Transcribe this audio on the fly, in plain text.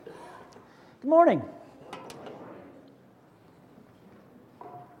Good morning.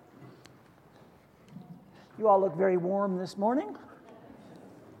 You all look very warm this morning,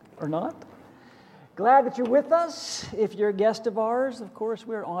 or not? Glad that you're with us. If you're a guest of ours, of course,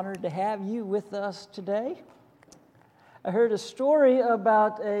 we're honored to have you with us today. I heard a story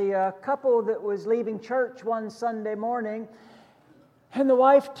about a couple that was leaving church one Sunday morning, and the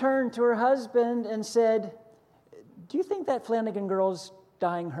wife turned to her husband and said, "Do you think that Flanagan girl's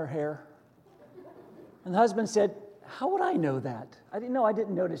dyeing her hair?" And the husband said, "How would I know that? I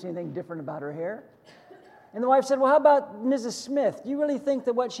didn't notice anything different about her hair." And the wife said, "Well, how about Mrs. Smith? Do you really think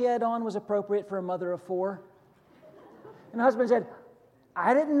that what she had on was appropriate for a mother of four?" And the husband said,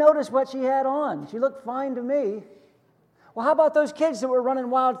 "I didn't notice what she had on. She looked fine to me." "Well, how about those kids that were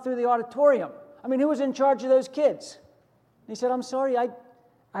running wild through the auditorium? I mean, who was in charge of those kids?" And he said, "I'm sorry, I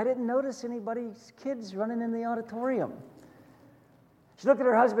didn't notice anybody's kids running in the auditorium." She looked at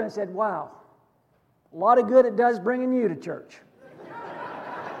her husband and said, "Wow, a lot of good it does bringing you to church."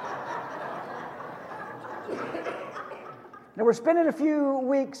 Now, we're spending a few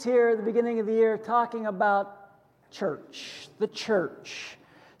weeks here at the beginning of the year talking about church, the church.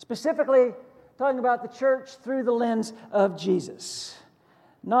 Specifically, talking about the church through the lens of Jesus.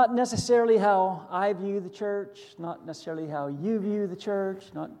 Not necessarily how I view the church, not necessarily how you view the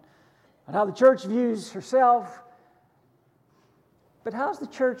church, not how the church views herself, but how's the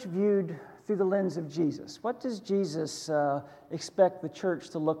church viewed through the lens of Jesus? What does Jesus expect the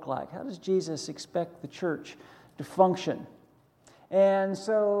church to look like? How does Jesus expect the church to function? And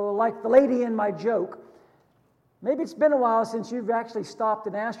so, like the lady in my joke, maybe it's been a while since you've actually stopped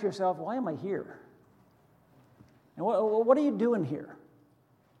and asked yourself, "Why am I here? And what are you doing here?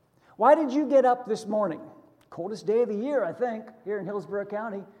 Why did you get up this morning?" Coldest day of the year, I think, here in Hillsborough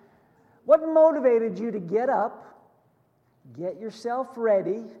County. What motivated you to get up, get yourself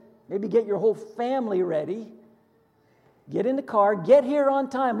ready, maybe get your whole family ready, get in the car, get here on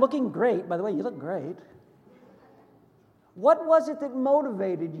time, looking great. By the way, you look great. What was it that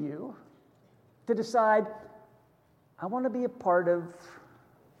motivated you to decide, I want to be a part of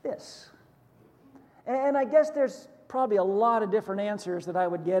this? And I guess there's probably a lot of different answers that I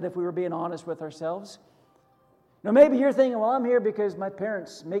would get if we were being honest with ourselves. Now, maybe you're thinking, well, I'm here because my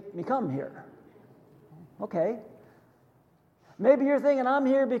parents make me come here. Okay. Maybe you're thinking, I'm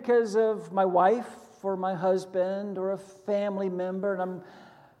here because of my wife or my husband or a family member, and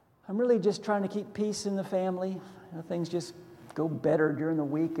I'm really just trying to keep peace in the family. Things just go better during the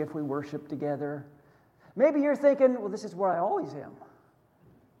week if we worship together. Maybe you're thinking, well, this is where I always am.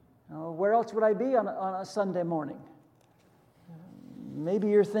 Where else would I be on a Sunday morning? Maybe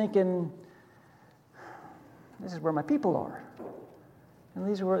you're thinking, this is where my people are. And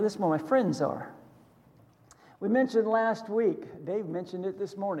this is where my friends are. We mentioned last week, Dave mentioned it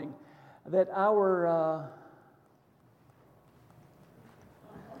this morning, that our...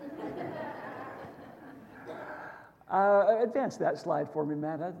 advance that slide for me,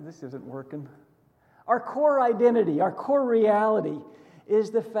 Matt. This isn't working. Our core identity, our core reality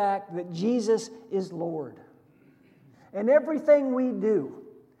is the fact that Jesus is Lord. And everything we do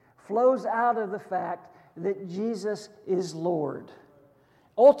flows out of the fact that Jesus is Lord.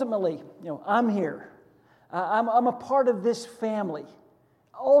 Ultimately, I'm here. I'm a part of this family.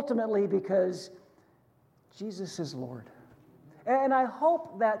 Ultimately because Jesus is Lord. And I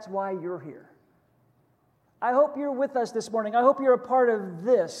hope that's why you're here. I hope you're with us this morning. I hope you're a part of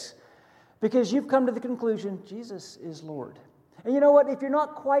this because you've come to the conclusion, Jesus is Lord. And you know what? If you're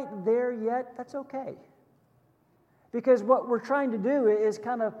not quite there yet, that's okay. Because what we're trying to do is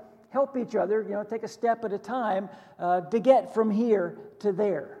kind of help each other, take a step at a time to get from here to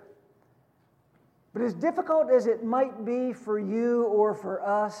there. But as difficult as it might be for you or for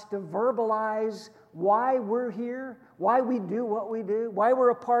us to verbalize why we're here, why we do what we do, why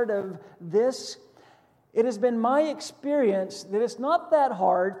we're a part of this, it has been my experience that it's not that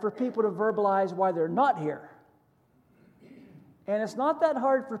hard for people to verbalize why they're not here. And it's not that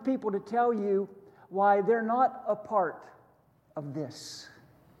hard for people to tell you why they're not a part of this.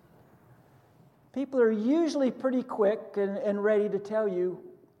 People are usually pretty quick and ready to tell you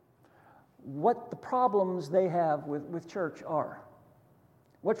what the problems they have with church are.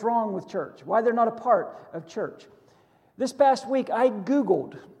 What's wrong with church? Why they're not a part of church. This past week, I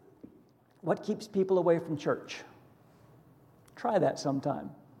Googled what keeps people away from church. Try that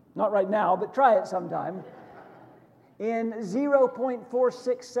sometime. Not right now, but try it sometime. In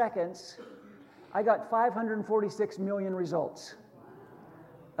 0.46 seconds, I got 546 million results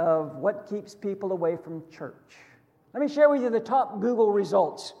of what keeps people away from church. Let me share with you the top Google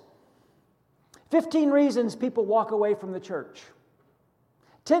results. 15 reasons people walk away from the church.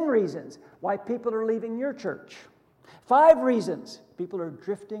 10 reasons why people are leaving your church. 5 reasons people are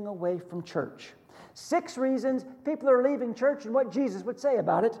drifting away from church. 6 reasons people are leaving church and what Jesus would say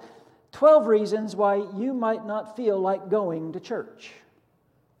about it. 12 reasons why you might not feel like going to church.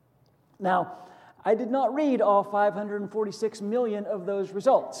 Now, I did not read all 546 million of those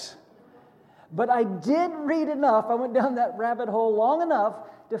results. But I did read enough, I went down that rabbit hole long enough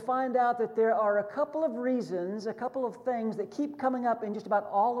to find out that there are a couple of reasons, a couple of things that keep coming up in just about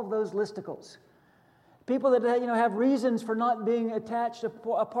all of those listicles. People that have reasons for not being attached, a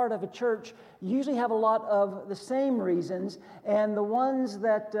part of a church, usually have a lot of the same reasons. And the ones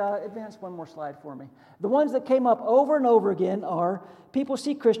that, advance one more slide for me. The ones that came up over and over again are people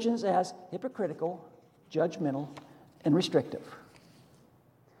see Christians as hypocritical, judgmental, and restrictive.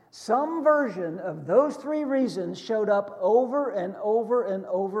 Some version of those 3 reasons showed up over and over and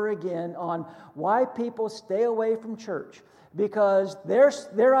over again on why people stay away from church. Because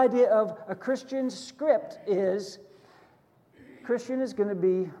their idea of a Christian's script is Christian is going to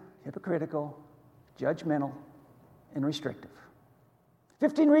be hypocritical, judgmental, and restrictive.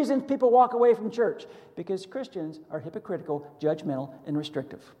 15 reasons people walk away from church because Christians are hypocritical, judgmental, and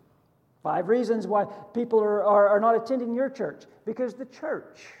restrictive. 5 reasons why people are not attending your church because the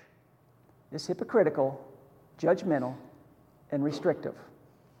church is hypocritical, judgmental, and restrictive.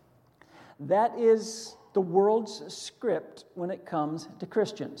 That is the world's script when it comes to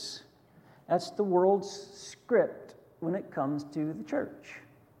Christians. That's the world's script when it comes to the church.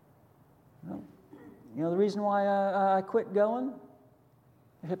 You know the reason why I quit going?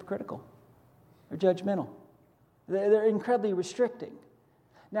 They're hypocritical. They're judgmental. They're incredibly restricting.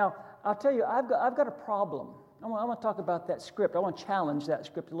 Now, I'll tell you, I've got a problem. I want to talk about that script. I want to challenge that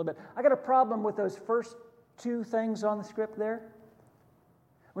script a little bit. I got a problem with those first 2 things on the script there.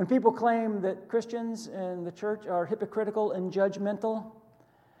 When people claim that Christians and the church are hypocritical and judgmental,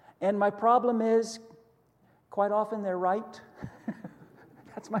 and my problem is, quite often they're right.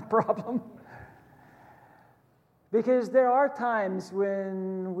 That's my problem. Because there are times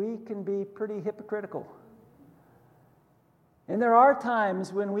when we can be pretty hypocritical. And there are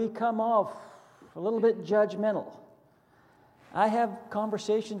times when we come off a little bit judgmental. I have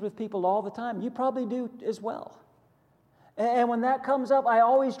conversations with people all the time. You probably do as well. And when that comes up, I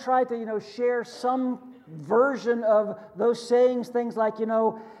always try to, share some version of those sayings, things like,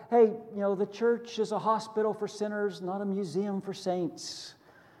 hey, the church is a hospital for sinners, not a museum for saints.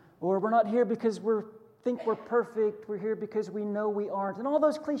 Or we're not here because we think we're perfect, we're here because we know we aren't. And all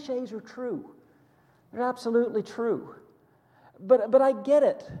those cliches are true. They're absolutely true. But I get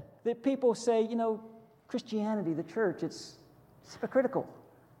it, that people say, Christianity, the church, it's hypocritical.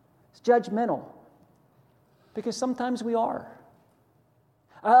 It's judgmental. Because sometimes we are.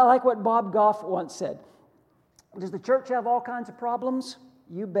 I like what Bob Goff once said. Does the church have all kinds of problems?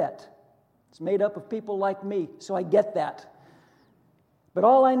 You bet. It's made up of people like me, so I get that. But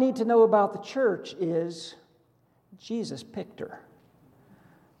all I need to know about the church is Jesus picked her.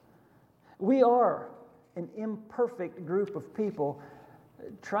 We are an imperfect group of people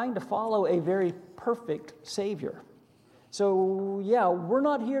trying to follow a very perfect Savior. So, we're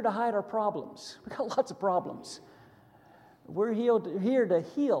not here to hide our problems. We've got lots of problems. We're here to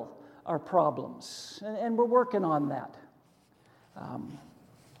heal our problems, and we're working on that. I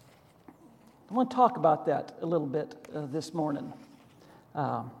want to talk about that a little bit this morning.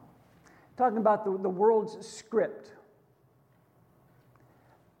 Talking about the world's script.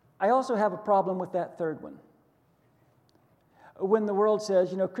 I also have a problem with that third one. When the world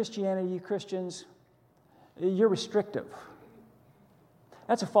says, Christianity, you Christians, you're restrictive.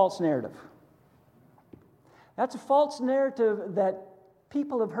 That's a false narrative. That's a false narrative that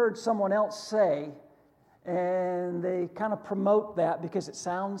people have heard someone else say, and they kind of promote that because it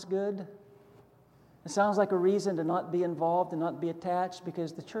sounds good. It sounds like a reason to not be involved and not be attached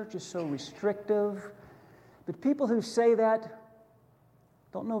because the church is so restrictive. But people who say that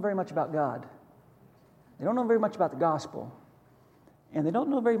don't know very much about God. They don't know very much about the gospel. And they don't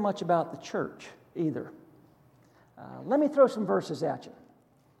know very much about the church either. Let me throw some verses at you,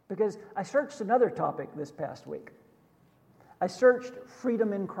 because I searched another topic this past week. I searched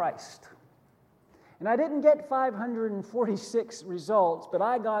freedom in Christ. And I didn't get 546 results, but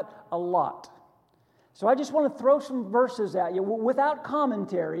I got a lot. So I just want to throw some verses at you without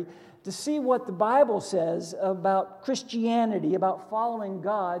commentary to see what the Bible says about Christianity, about following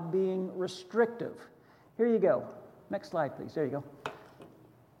God being restrictive. Here you go. Next slide, please. There you go.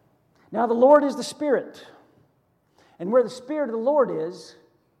 Now the Lord is the Spirit. And where the Spirit of the Lord is,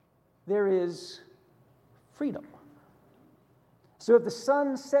 there is freedom. So if the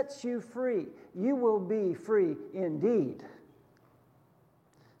Son sets you free, you will be free indeed.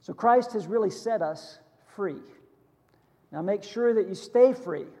 So Christ has really set us free. Now make sure that you stay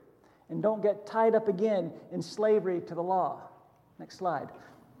free and don't get tied up again in slavery to the law. Next slide.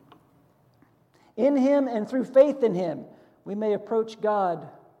 In Him and through faith in Him, we may approach God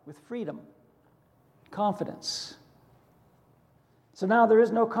with freedom, confidence. So now there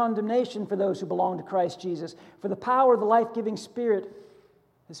is no condemnation for those who belong to Christ Jesus, for the power of the life-giving Spirit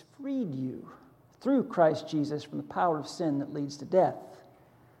has freed you through Christ Jesus from the power of sin that leads to death.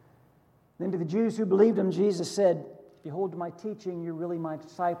 Then to the Jews who believed Him, Jesus said, "If you hold to my teaching, you're really my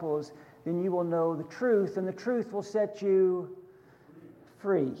disciples. Then you will know the truth, and the truth will set you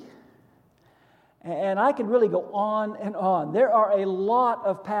free." And I could really go on and on. There are a lot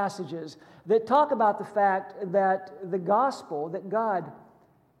of passages that talk about the fact that the gospel, that God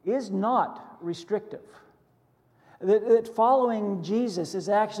is not restrictive. That following Jesus is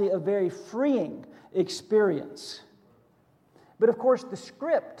actually a very freeing experience. But of course, the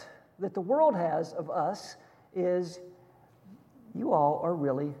script that the world has of us is, you all are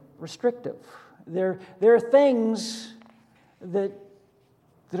really restrictive. There are things that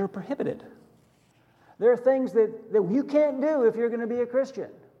are prohibited. There are things that you can't do if you're going to be a Christian,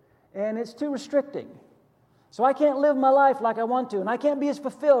 and it's too restricting. So I can't live my life like I want to, and I can't be as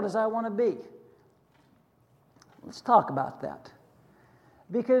fulfilled as I want to be. Let's talk about that.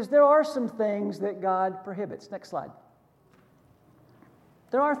 Because there are some things that God prohibits. Next slide.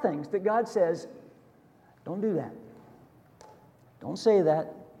 There are things that God says, don't do that. Don't say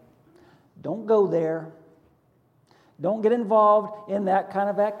that. Don't go there. Don't get involved in that kind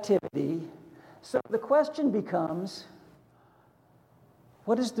of activity. So the question becomes,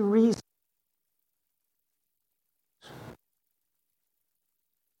 what is the reason?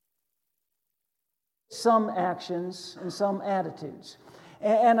 Some actions and some attitudes.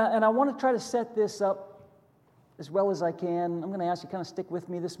 And I want to try to set this up as well as I can. I'm going to ask you to kind of stick with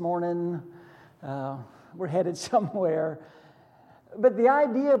me this morning. We're headed somewhere. But the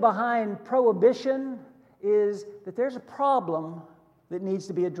idea behind prohibition is that there's a problem that needs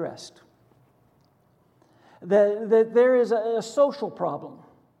to be addressed. That there is a social problem.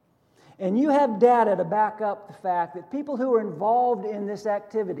 And you have data to back up the fact that people who are involved in this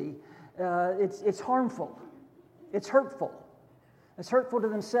activity, it's harmful. It's hurtful. It's hurtful to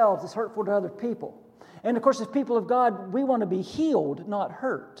themselves. It's hurtful to other people. And of course, as people of God, we want to be healed, not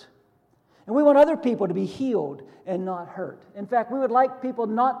hurt. And we want other people to be healed and not hurt. In fact, we would like people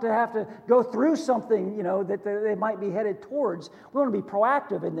not to have to go through something, that they might be headed towards. We want to be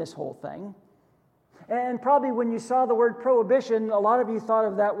proactive in this whole thing. And probably when you saw the word prohibition, a lot of you thought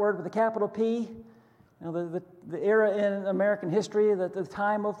of that word with a capital P. The era in American history, the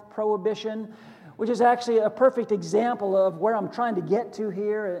time of prohibition, which is actually a perfect example of where I'm trying to get to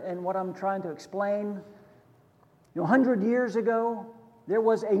here and what I'm trying to explain. 100 years ago, there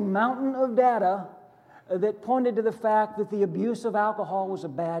was a mountain of data that pointed to the fact that the abuse of alcohol was a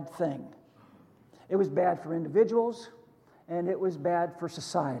bad thing. It was bad for individuals, and it was bad for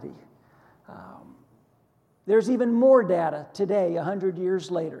society. There's even more data today, 100 years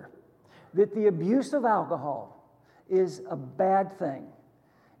later, that the abuse of alcohol is a bad thing.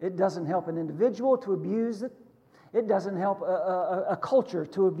 It doesn't help an individual to abuse it. It doesn't help a culture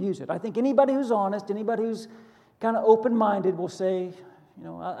to abuse it. I think anybody who's honest, anybody who's kind of open-minded will say,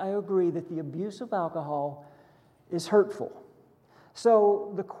 I agree that the abuse of alcohol is hurtful.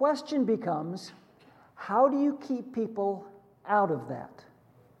 So the question becomes, how do you keep people out of that?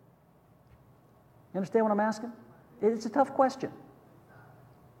 You understand what I'm asking? It's a tough question.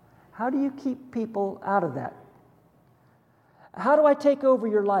 How do you keep people out of that? How do I take over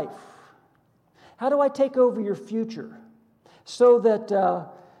your life? How do I take over your future so that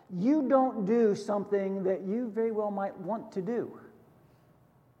you don't do something that you very well might want to do?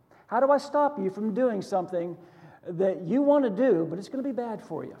 How do I stop you from doing something that you want to do, but it's going to be bad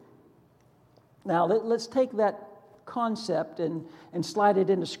for you? Now, let's take that concept and slide it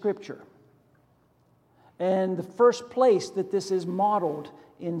into Scripture. And the first place that this is modeled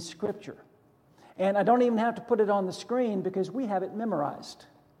in Scripture. And I don't even have to put it on the screen because we have it memorized.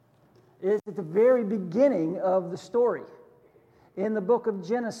 It's at the very beginning of the story. In the book of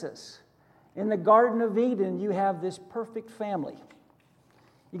Genesis, in the Garden of Eden, you have this perfect family.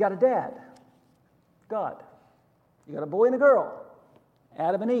 You got a dad, God. You got a boy and a girl,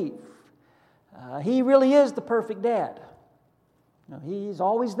 Adam and Eve. He really is the perfect dad. He's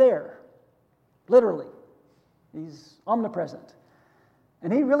always there, literally. He's omnipresent.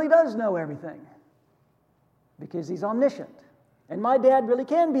 And he really does know everything because he's omniscient. And my dad really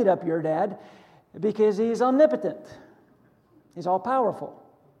can beat up your dad because he's omnipotent. He's all-powerful.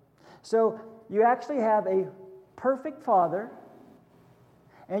 So you actually have a perfect father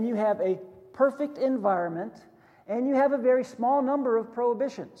and you have a perfect environment, and you have a very small number of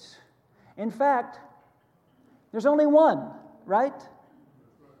prohibitions. In fact, there's only one, right?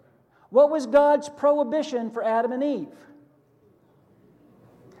 What was God's prohibition for Adam and Eve?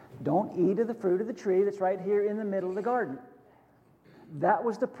 Don't eat of the fruit of the tree that's right here in the middle of the garden. That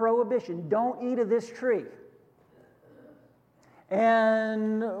was the prohibition. Don't eat of this tree.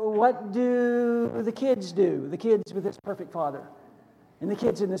 And what do the kids do? The kids with this perfect father and the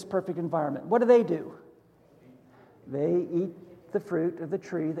kids in this perfect environment. What do? They eat the fruit of the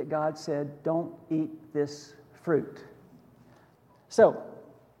tree that God said, don't eat this fruit. So,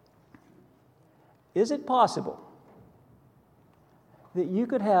 is it possible that you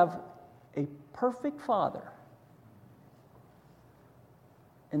could have a perfect father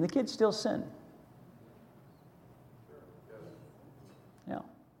and the kids still sin? Yeah.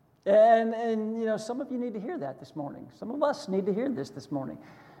 And you know, some of you need to hear that this morning. Some of us need to hear this morning.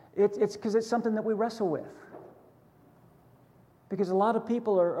 It's because it's something that we wrestle with. Because a lot of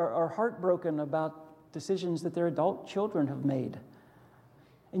people are heartbroken about decisions that their adult children have made.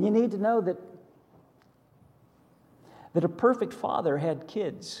 And you need to know that a perfect father had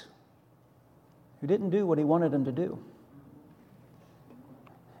kids who didn't do what he wanted them to do.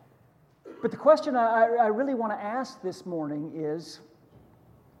 But the question I really want to ask this morning is,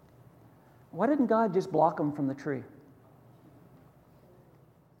 why didn't God just block them from the tree?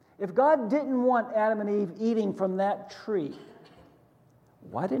 If God didn't want Adam and Eve eating from that tree,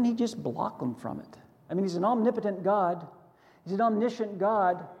 why didn't He just block them from it? I mean, He's an omnipotent God. He's an omniscient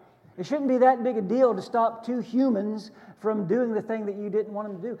God. It shouldn't be that big a deal to stop two humans from doing the thing that you didn't want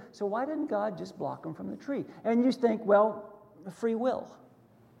them to do. So why didn't God just block them from the tree? And you think, well, free will.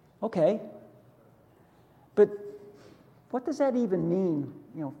 Okay. But what does that even mean,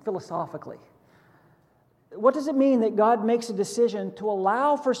 philosophically? What does it mean that God makes a decision to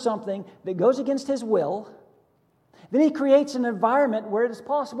allow for something that goes against His will? Then He creates an environment where it is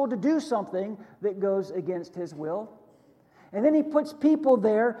possible to do something that goes against His will. And then He puts people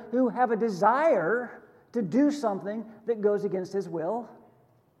there who have a desire to do something that goes against His will.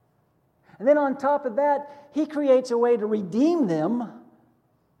 And then on top of that, He creates a way to redeem them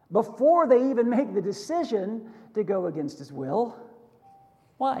before they even make the decision to go against His will.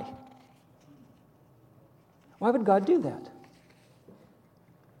 Why? Why would God do that?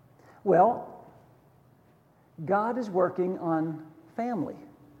 Well, God is working on family.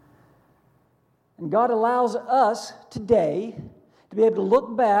 And God allows us today to be able to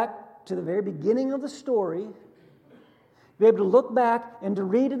look back to the very beginning of the story, be able to look back and to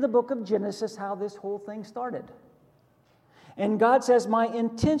read in the book of Genesis how this whole thing started. And God says, my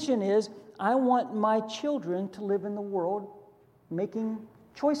intention is I want my children to live in the world making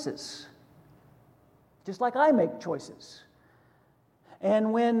choices, just like I make choices.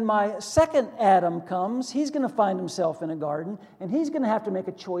 And when my second Adam comes, he's going to find himself in a garden, and he's going to have to make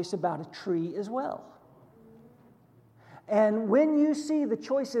a choice about a tree as well. And when you see the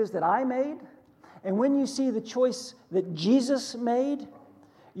choices that I made, and when you see the choice that Jesus made,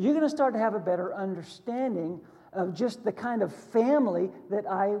 you're going to start to have a better understanding of just the kind of family that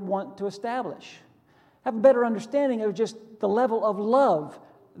I want to establish. Have a better understanding of just the level of love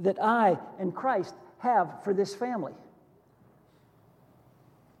that I and Christ have for this family.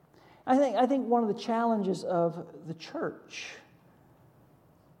 I think one of the challenges of the church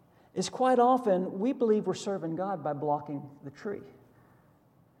is quite often we believe we're serving God by blocking the tree.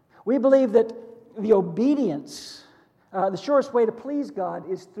 We believe that the obedience, the surest way to please God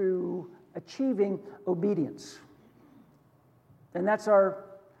is through achieving obedience. And that's our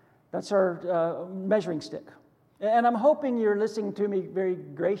measuring stick. And I'm hoping you're listening to me very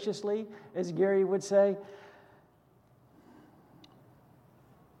graciously, as Gary would say.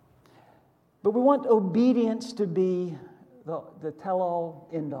 But we want obedience to be the tell-all,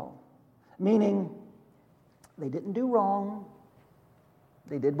 end-all. Meaning, they didn't do wrong,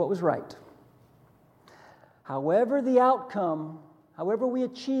 they did what was right. However the outcome, however we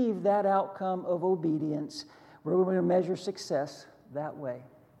achieve that outcome of obedience, we're going to measure success that way.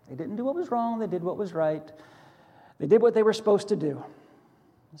 They didn't do what was wrong, they did what was right. They did what they were supposed to do.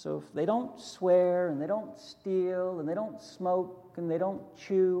 So if they don't swear, and they don't steal, and they don't smoke, and they don't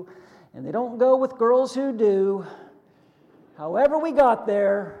chew, and they don't go with girls who do, however we got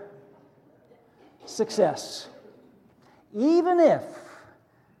there, success. Even if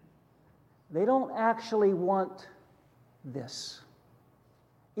they don't actually want this.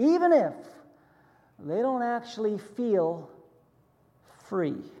 Even if they don't actually feel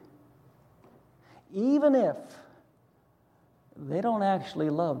free. Even if they don't actually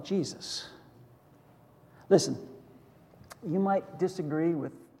love Jesus. Listen, you might disagree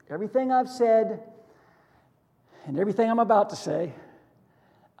with everything I've said and everything I'm about to say,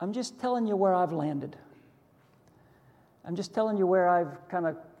 I'm just telling you where I've landed. I'm just telling you where I've kind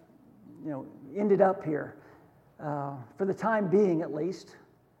of, ended up here, for the time being at least,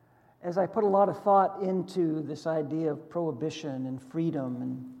 as I put a lot of thought into this idea of prohibition and freedom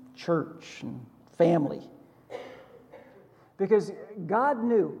and church and family. Because God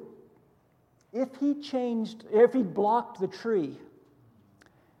knew if He blocked the tree,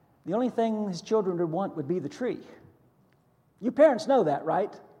 the only thing His children would want would be the tree. You parents know that,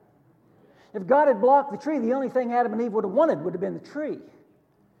 right? If God had blocked the tree, the only thing Adam and Eve would have wanted would have been the tree.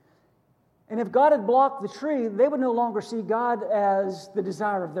 And if God had blocked the tree, they would no longer see God as the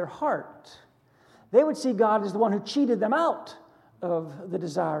desire of their heart. They would see God as the one who cheated them out of the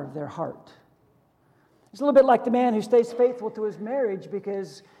desire of their heart. It's a little bit like the man who stays faithful to his marriage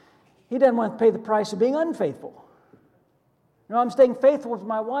because he doesn't want to pay the price of being unfaithful. I'm staying faithful to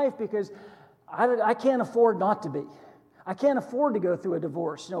my wife because I can't afford not to be. I can't afford to go through a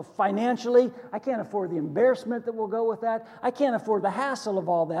divorce. Financially, I can't afford the embarrassment that will go with that. I can't afford the hassle of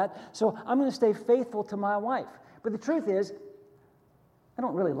all that. So I'm going to stay faithful to my wife. But the truth is, I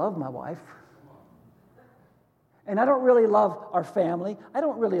don't really love my wife. And I don't really love our family. I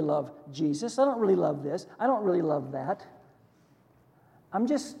don't really love Jesus. I don't really love this. I don't really love that. I'm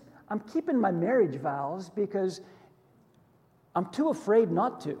keeping my marriage vows because I'm too afraid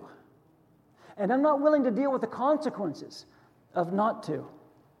not to. And I'm not willing to deal with the consequences of not to.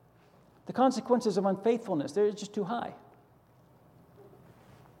 The consequences of unfaithfulness, they're just too high.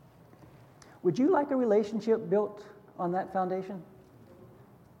 Would you like a relationship built on that foundation?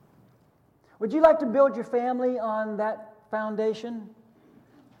 Would you like to build your family on that foundation?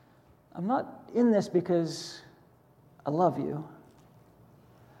 I'm not in this because I love you.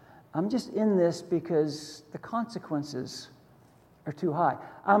 I'm just in this because the consequences are too high.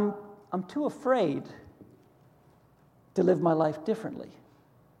 I'm too afraid to live my life differently.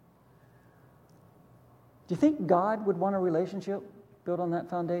 Do you think God would want a relationship built on that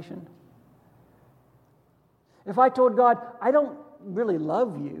foundation? If I told God, I don't really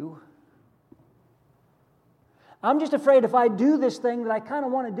love you, I'm just afraid if I do this thing that I kind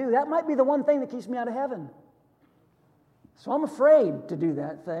of want to do, that might be the one thing that keeps me out of heaven. So I'm afraid to do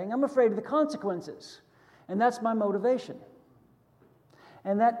that thing. I'm afraid of the consequences. And that's my motivation.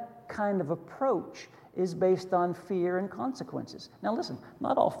 And that kind of approach is based on fear and consequences. Now listen,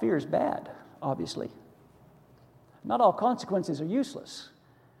 not all fear is bad, obviously. Not all consequences are useless.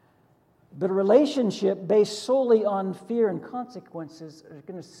 But a relationship based solely on fear and consequences is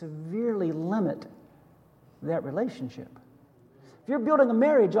going to severely limit that relationship. If you're building a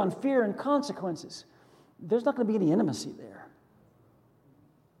marriage on fear and consequences, there's not going to be any intimacy there.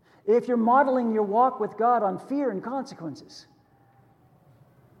 If you're modeling your walk with God on fear and consequences,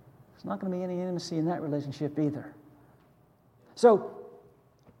 there's not going to be any intimacy in that relationship either. So,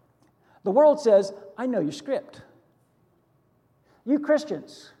 the world says, I know your script. You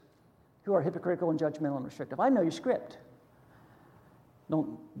Christians who are hypocritical and judgmental and restrictive, I know your script.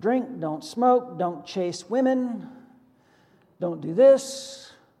 Don't drink, don't smoke, don't chase women, don't do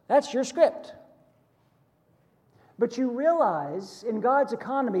this. That's your script. But you realize in God's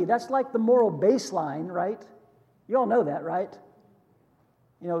economy, that's like the moral baseline, right? You all know that, right?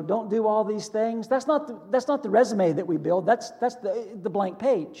 Don't do all these things. That's not the resume that we build. That's the blank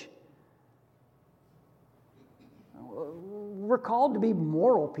page. We're called to be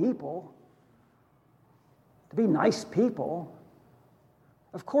moral people, to be nice people.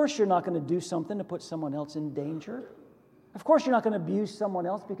 Of course you're not going to do something to put someone else in danger. Of course you're not going to abuse someone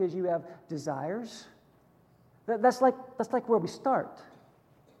else because you have desires. That's like where we start.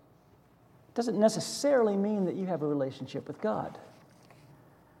 It doesn't necessarily mean that you have a relationship with God.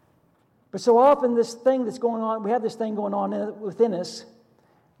 But so often this thing that's going on, we have this thing going on within us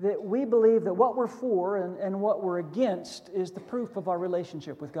that we believe that what we're for and what we're against is the proof of our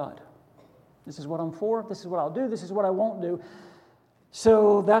relationship with God. This is what I'm for, this is what I'll do, this is what I won't do.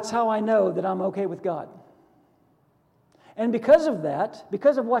 So that's how I know that I'm okay with God. And because of that,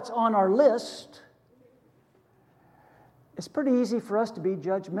 because of what's on our list, it's pretty easy for us to be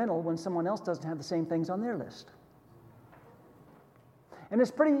judgmental when someone else doesn't have the same things on their list. And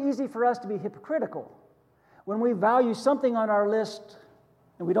it's pretty easy for us to be hypocritical when we value something on our list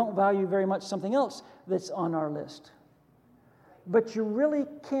and we don't value very much something else that's on our list. But you really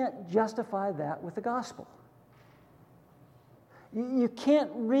can't justify that with the gospel. You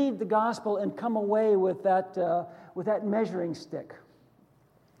can't read the gospel and come away with that measuring stick.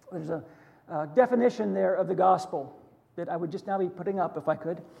 There's a definition there of the gospel that I would just now be putting up if I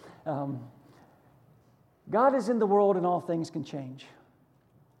could. God is in the world and all things can change.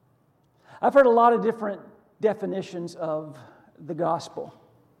 I've heard a lot of different definitions of the gospel.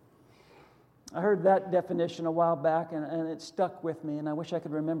 I heard that definition a while back, and it stuck with me, and I wish I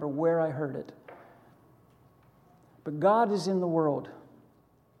could remember where I heard it. But God is in the world,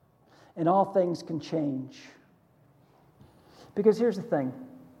 and all things can change. Because here's the thing.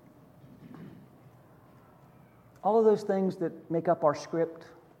 All of those things that make up our script,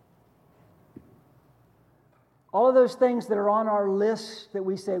 all of those things that are on our list that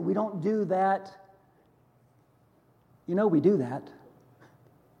we say, we don't do that. You know we do that.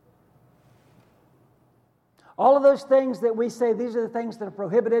 All of those things that we say, these are the things that are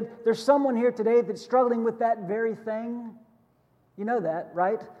prohibited. There's someone here today that's struggling with that very thing. You know that,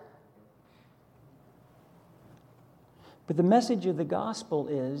 right? But the message of the gospel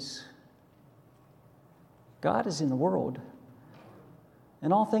is God is in the world,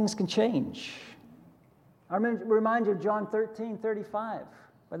 and all things can change. I remind you of John 13:35.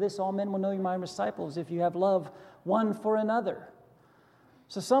 By this all men will know you're my disciples if you have love one for another.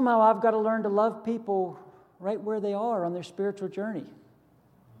 So somehow I've got to learn to love people right where they are on their spiritual journey.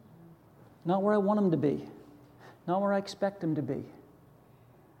 Not where I want them to be. Not where I expect them to be.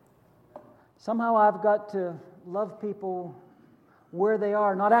 Somehow I've got to love people where they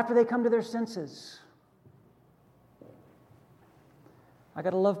are, not after they come to their senses. I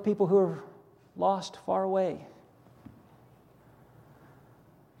got to love people who are lost far away.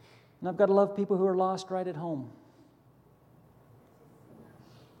 And I've got to love people who are lost right at home.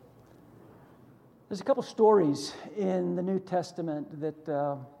 There's a couple stories in the New Testament that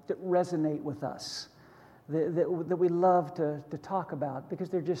resonate with us, that we love to talk about because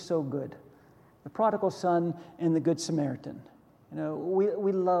they're just so good. The prodigal son and the good Samaritan. You know,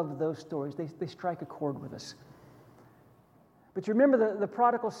 we love those stories. They strike a chord with us. But you remember the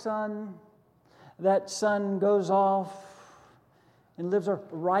prodigal son? That son goes off and lives a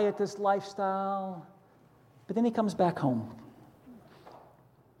riotous lifestyle, but then he comes back home.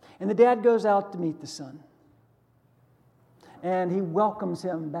 And the dad goes out to meet the son. And he welcomes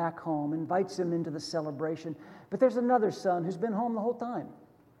him back home, invites him into the celebration. But there's another son who's been home the whole time,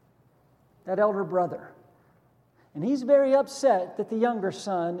 that elder brother. And he's very upset that the younger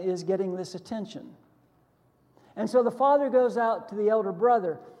son is getting this attention. And so the father goes out to the elder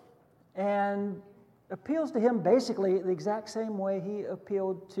brother and appeals to him basically the exact same way he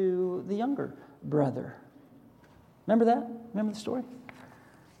appealed to the younger brother. Remember that? Remember the story?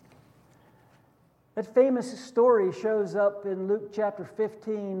 That famous story shows up in Luke chapter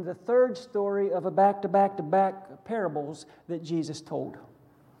 15, the third story of a back-to-back-to-back parables that Jesus told.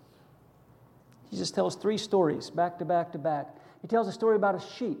 Jesus tells three stories back-to-back-to-back. He tells a story about a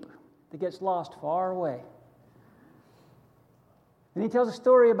sheep that gets lost far away. Then he tells a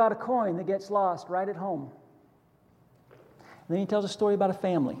story about a coin that gets lost right at home. And then he tells a story about a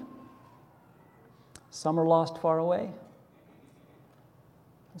family. Some are lost far away,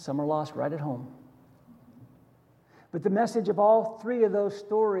 and some are lost right at home. But the message of all three of those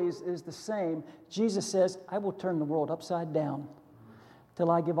stories is the same. Jesus says, I will turn the world upside down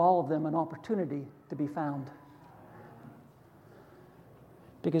till I give all of them an opportunity to be found.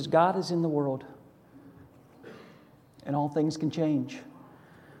 Because God is in the world, and all things can change.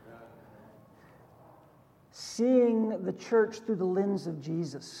 Seeing the church through the lens of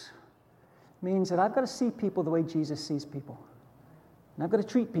Jesus means that I've got to see people the way Jesus sees people. And I've got to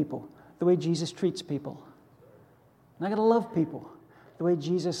treat people the way Jesus treats people. And I've got to love people the way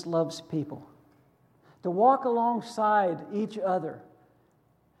Jesus loves people. To walk alongside each other.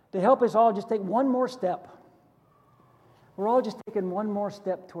 To help us all just take one more step. We're all just taking one more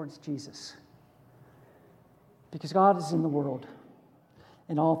step towards Jesus. Because God is in the world,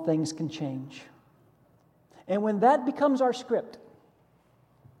 and all things can change. And when that becomes our script,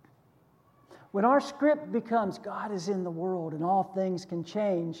 when our script becomes God is in the world and all things can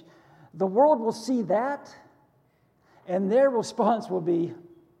change, the world will see that, and their response will be,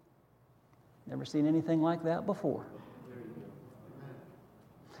 never seen anything like that before.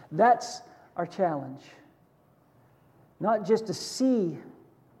 That's our challenge. Not just to see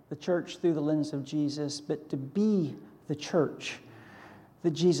the church through the lens of Jesus, but to be the church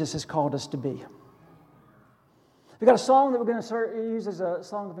that Jesus has called us to be. We've got a song that we're going to use as a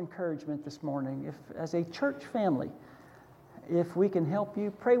song of encouragement this morning. If, as a church family, if we can help you,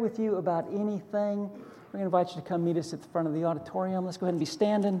 pray with you about anything, we're going to invite you to come meet us at the front of the auditorium. Let's go ahead and be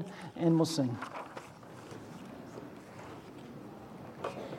standing, and we'll sing.